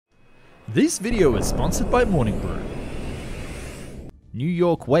This video is sponsored by Morning Brew. New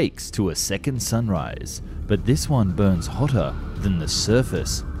York wakes to a second sunrise, but this one burns hotter than the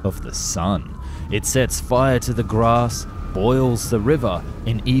surface of the sun. It sets fire to the grass, boils the river,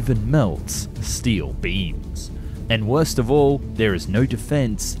 and even melts steel beams. And worst of all, there is no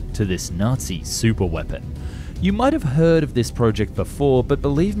defense to this Nazi superweapon. You might have heard of this project before, but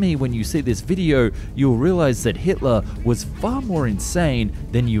believe me, when you see this video, you'll realize that Hitler was far more insane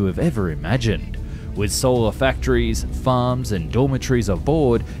than you have ever imagined. With solar factories, farms, and dormitories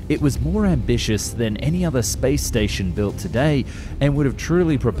aboard, it was more ambitious than any other space station built today and would have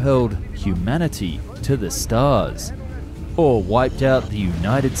truly propelled humanity to the stars, or wiped out the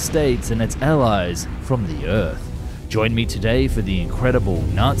United States and its allies from the Earth. Join me today for the incredible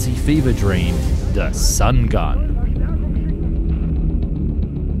Nazi fever dream, the Sun Gun.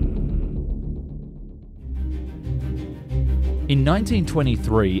 In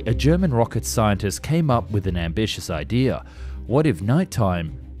 1923, a German rocket scientist came up with an ambitious idea. What if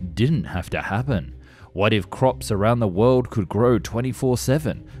nighttime didn't have to happen? What if crops around the world could grow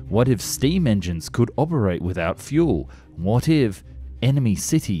 24/7? What if steam engines could operate without fuel? What if enemy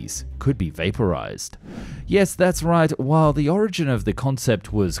cities could be vaporized? Yes, that's right, while the origin of the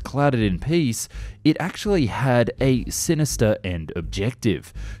concept was clouded in peace, it actually had a sinister end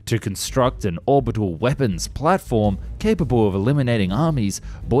objective: to construct an orbital weapons platform capable of eliminating armies,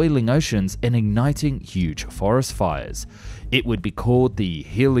 boiling oceans, and igniting huge forest fires. It would be called the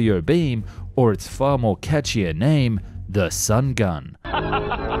Helio Beam, or its far more catchier name, the Sun Gun.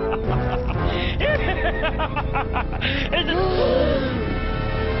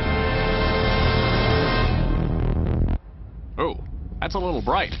 Oh, that's a little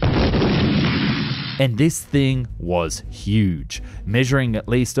bright. And this thing was huge, measuring at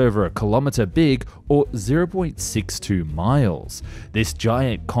least over 1 kilometer big, or 0.62 miles. This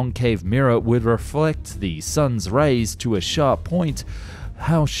giant concave mirror would reflect the sun's rays to a sharp point,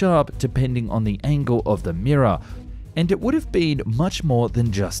 how sharp depending on the angle of the mirror. And it would have been much more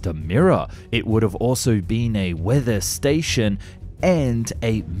than just a mirror. It would have also been a weather station and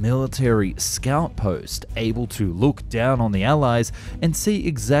a military scout post, able to look down on the Allies and see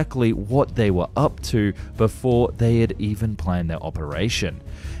exactly what they were up to before they had even planned their operation.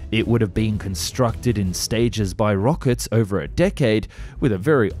 It would have been constructed in stages by rockets over a decade, with a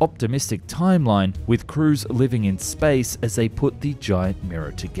very optimistic timeline, with crews living in space as they put the giant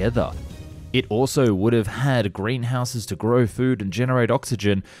mirror together. It also would have had greenhouses to grow food and generate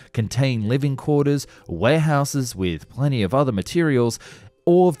oxygen, contain living quarters, warehouses with plenty of other materials,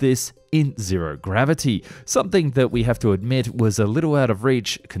 all of this in zero gravity, something that we have to admit was a little out of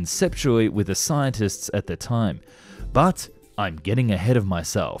reach conceptually with the scientists at the time. But I'm getting ahead of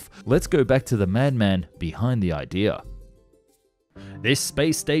myself. Let's go back to the madman behind the idea. This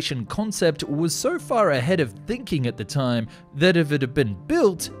space station concept was so far ahead of thinking at the time that if it had been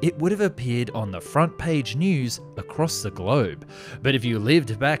built, it would have appeared on the front page news across the globe. But if you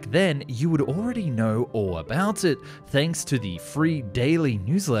lived back then, you would already know all about it, thanks to the free daily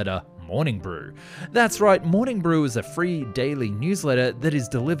newsletter Morning Brew. That's right, Morning Brew is a free daily newsletter that is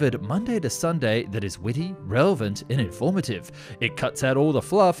delivered Monday to Sunday that is witty, relevant, and informative. It cuts out all the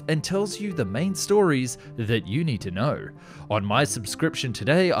fluff and tells you the main stories that you need to know. On my subscription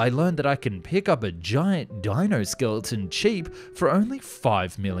today, I learned that I can pick up a giant dino skeleton cheap for only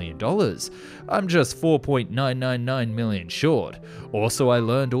 $5 million. I'm just 4.999 million short. Also, I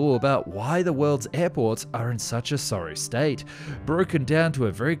learned all about why the world's airports are in such a sorry state, broken down to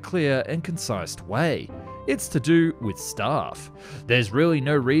a very clear and concise way. It's to do with staff. There's really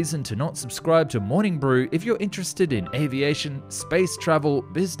no reason to not subscribe to Morning Brew if you're interested in aviation, space travel,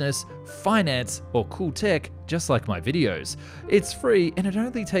 business, finance, or cool tech, just like my videos. It's free and it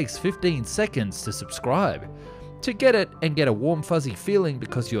only takes 15 seconds to subscribe. To get it and get a warm fuzzy feeling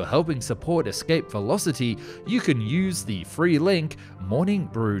because you're helping support Escape Velocity, you can use the free link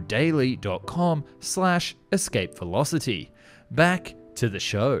morningbrewdaily.com/escapevelocity. Back to the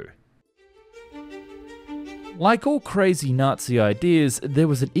show. Like all crazy Nazi ideas, there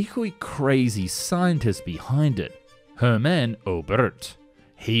was an equally crazy scientist behind it, Hermann Oberth.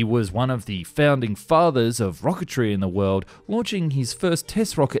 He was one of the founding fathers of rocketry in the world, launching his first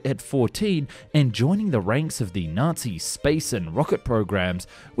test rocket at 14 and joining the ranks of the Nazi space and rocket programs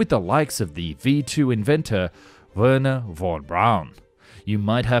with the likes of the V2 inventor Wernher von Braun. You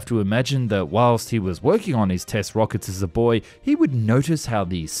might have to imagine that whilst he was working on his test rockets as a boy, he would notice how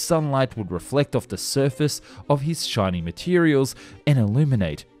the sunlight would reflect off the surface of his shiny materials and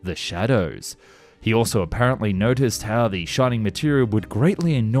illuminate the shadows. He also apparently noticed how the shining material would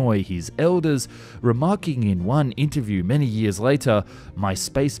greatly annoy his elders, remarking in one interview many years later, "My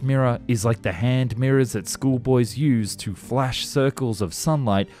space mirror is like the hand mirrors that schoolboys use to flash circles of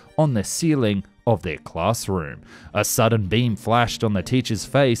sunlight on the ceiling of their classroom. A sudden beam flashed on the teacher's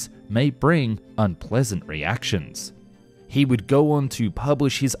face may bring unpleasant reactions." He would go on to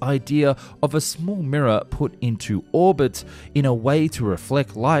publish his idea of a small mirror put into orbit in a way to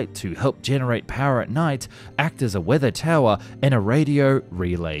reflect light to help generate power at night, act as a weather tower, and a radio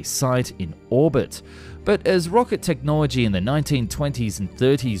relay site in orbit. But as rocket technology in the 1920s and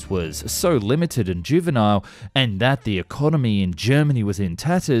 30s was so limited and juvenile, and that the economy in Germany was in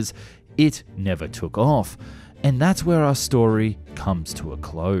tatters, it never took off. And that's where our story comes to a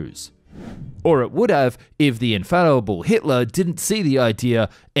close. Or it would have if the infallible Hitler didn't see the idea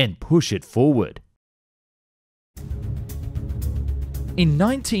and push it forward. In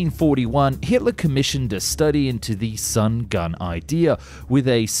 1941, Hitler commissioned a study into the sun gun idea with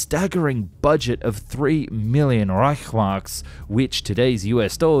a staggering budget of 3 million Reichsmarks, which today's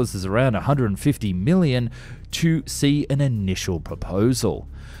US dollars is around 150 million, to see an initial proposal.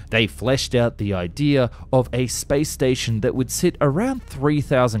 They fleshed out the idea of a space station that would sit around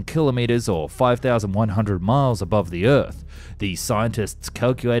 3,000 kilometers or 5,100 miles above the Earth. The scientists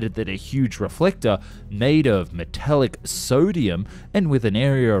calculated that a huge reflector made of metallic sodium and with an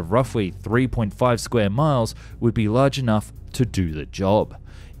area of roughly 3.5 square miles would be large enough to do the job.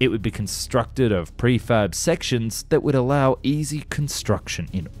 It would be constructed of prefab sections that would allow easy construction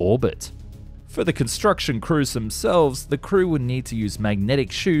in orbit. For the construction crews themselves, the crew would need to use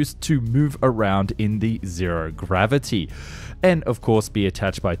magnetic shoes to move around in the zero gravity, and of course be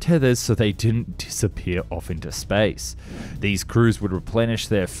attached by tethers so they didn't disappear off into space. These crews would replenish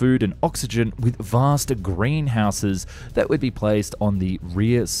their food and oxygen with vast greenhouses that would be placed on the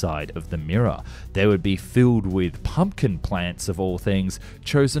rear side of the mirror. They would be filled with pumpkin plants of all things,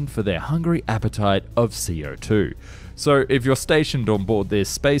 chosen for their hungry appetite of CO2. So if you're stationed on board this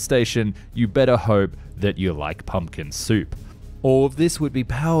space station, you better hope that you like pumpkin soup. All of this would be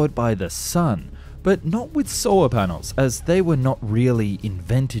powered by the sun, but not with solar panels, as they were not really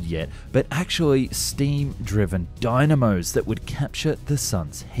invented yet, but actually steam-driven dynamos that would capture the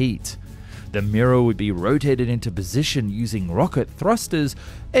sun's heat. The mirror would be rotated into position using rocket thrusters,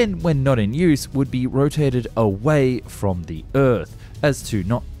 and when not in use, would be rotated away from the Earth, as to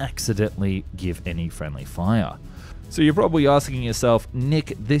not accidentally give any friendly fire. So you're probably asking yourself,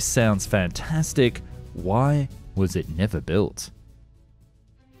 Nick, this sounds fantastic. Why was it never built?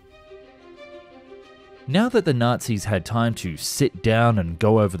 Now that the Nazis had time to sit down and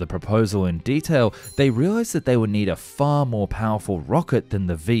go over the proposal in detail, they realized that they would need a far more powerful rocket than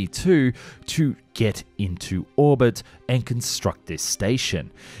the V2 to get into orbit and construct this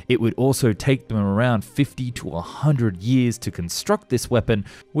station. It would also take them around 50 to 100 years to construct this weapon,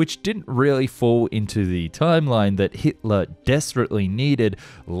 which didn't really fall into the timeline that Hitler desperately needed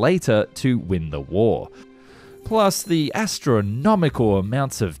later to win the war. Plus the astronomical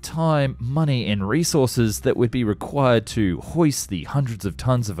amounts of time, money, and resources that would be required to hoist the hundreds of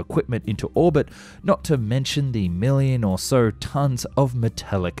tons of equipment into orbit, not to mention the million or so tons of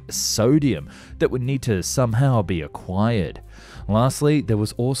metallic sodium that would need to somehow be acquired. Lastly, there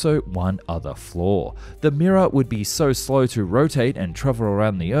was also one other flaw. The mirror would be so slow to rotate and travel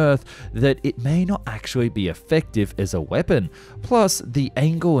around the Earth that it may not actually be effective as a weapon. Plus, the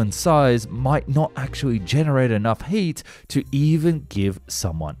angle and size might not actually generate enough heat to even give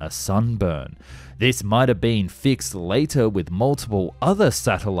someone a sunburn. This might have been fixed later with multiple other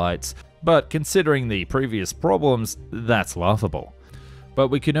satellites, but considering the previous problems, that's laughable. But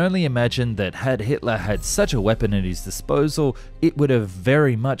we can only imagine that had Hitler had such a weapon at his disposal, it would have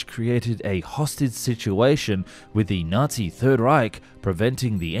very much created a hostage situation with the Nazi Third Reich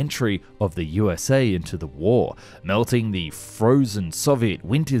preventing the entry of the USA into the war, melting the frozen Soviet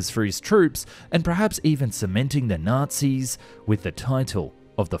winters for his troops, and perhaps even cementing the Nazis with the title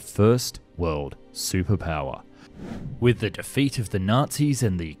of the First World Superpower. With the defeat of the Nazis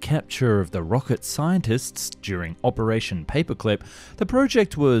and the capture of the rocket scientists during Operation Paperclip, the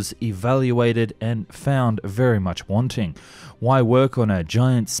project was evaluated and found very much wanting. Why work on a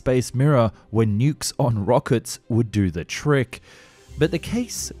giant space mirror when nukes on rockets would do the trick? But the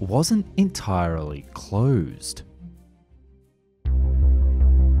case wasn't entirely closed.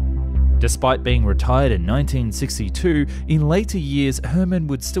 Despite being retired in 1962, in later years Herman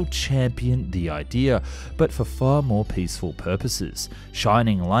would still champion the idea, but for far more peaceful purposes,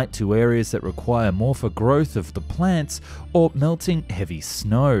 shining light to areas that require more for growth of the plants or melting heavy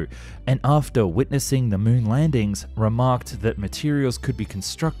snow, and after witnessing the moon landings, remarked that materials could be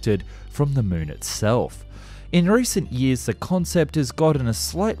constructed from the moon itself. In recent years, the concept has gotten a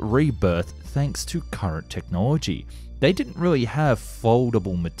slight rebirth thanks to current technology. They didn't really have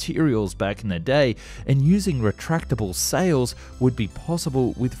foldable materials back in the day, and using retractable sails would be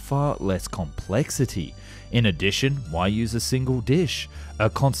possible with far less complexity. In addition, why use a single dish? A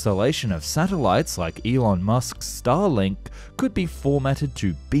constellation of satellites like Elon Musk's Starlink could be formatted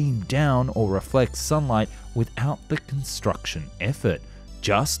to beam down or reflect sunlight without the construction effort,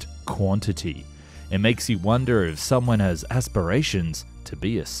 just quantity. It makes you wonder if someone has aspirations to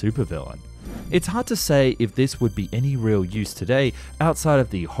be a supervillain. It's hard to say if this would be any real use today outside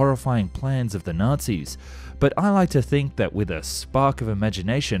of the horrifying plans of the Nazis, but I like to think that with a spark of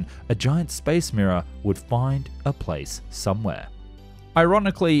imagination, a giant space mirror would find a place somewhere.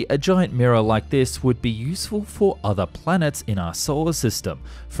 Ironically, a giant mirror like this would be useful for other planets in our solar system.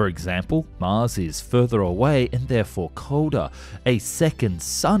 For example, Mars is further away and therefore colder. A second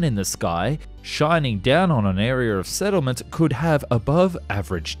sun in the sky, shining down on an area of settlement, could have above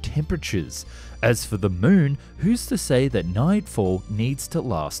average temperatures. As for the moon, who's to say that nightfall needs to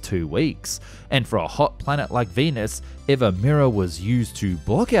last 2 weeks? And for a hot planet like Venus, if a mirror was used to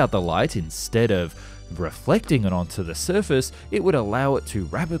block out the light instead of reflecting it onto the surface, it would allow it to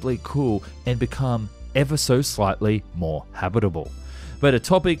rapidly cool and become ever so slightly more habitable. But a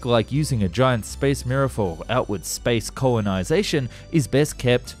topic like using a giant space mirror for outward space colonization is best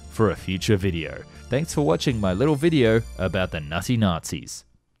kept for a future video. Thanks for watching my little video about the nutty Nazis.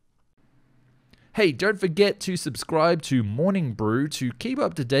 Hey, don't forget to subscribe to Morning Brew to keep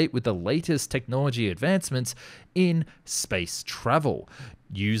up to date with the latest technology advancements in space travel.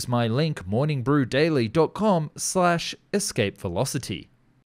 Use my link morningbrewdaily.com/escapevelocity.